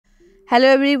Hello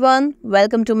everyone,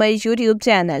 welcome to my YouTube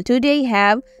channel. Today I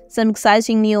have some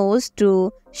exciting news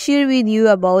to share with you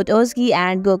about Özge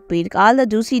and Gökberk. All the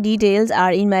juicy details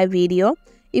are in my video.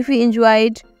 If you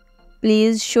enjoyed,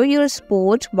 please show your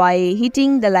support by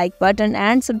hitting the like button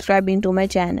and subscribing to my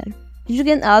channel. You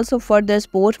can also further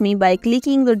support me by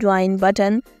clicking the join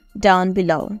button down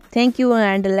below. Thank you,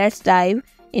 and let's dive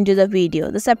into the video.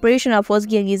 The separation of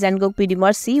Özge Yağız and Gökberk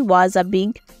Demirci was a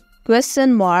big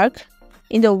question mark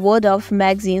in the world of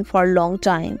magazine for a long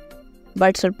time.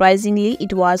 But surprisingly,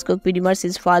 it was Gökberk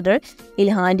Demirci's father,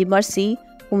 İlhan Demirci,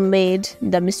 who made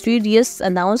the mysterious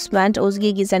announcement.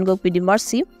 Özge Yağız and Gökberk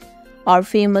Demirci are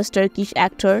famous Turkish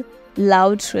actor,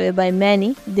 loved by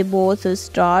many. They both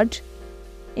starred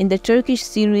in the Turkish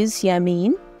series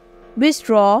Yamin, which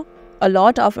draw a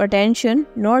lot of attention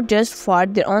not just for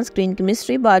their on-screen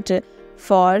chemistry but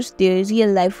for their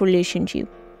real-life relationship.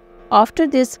 After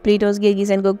this split, Özge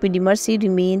Yağız and Gökberk Demirci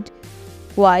remained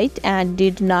quiet and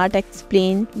did not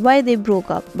explain why they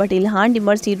broke up. But İlhan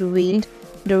Demirci revealed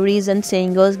the reason,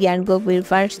 saying Özge and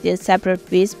Gökberk went their separate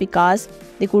ways because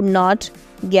they could not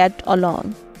get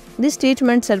along. This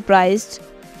statement surprised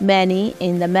many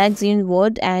in the magazine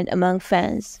world and among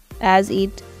fans, as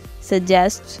it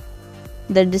suggests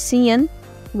the decision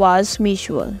was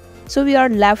mutual. So we are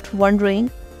left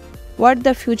wondering what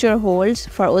the future holds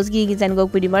for Özge Yağız and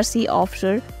Gökberk Demirci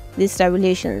after these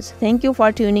revelations. Thank you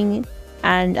for tuning in,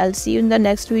 and I'll see you in the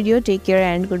next video. Take care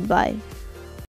and goodbye.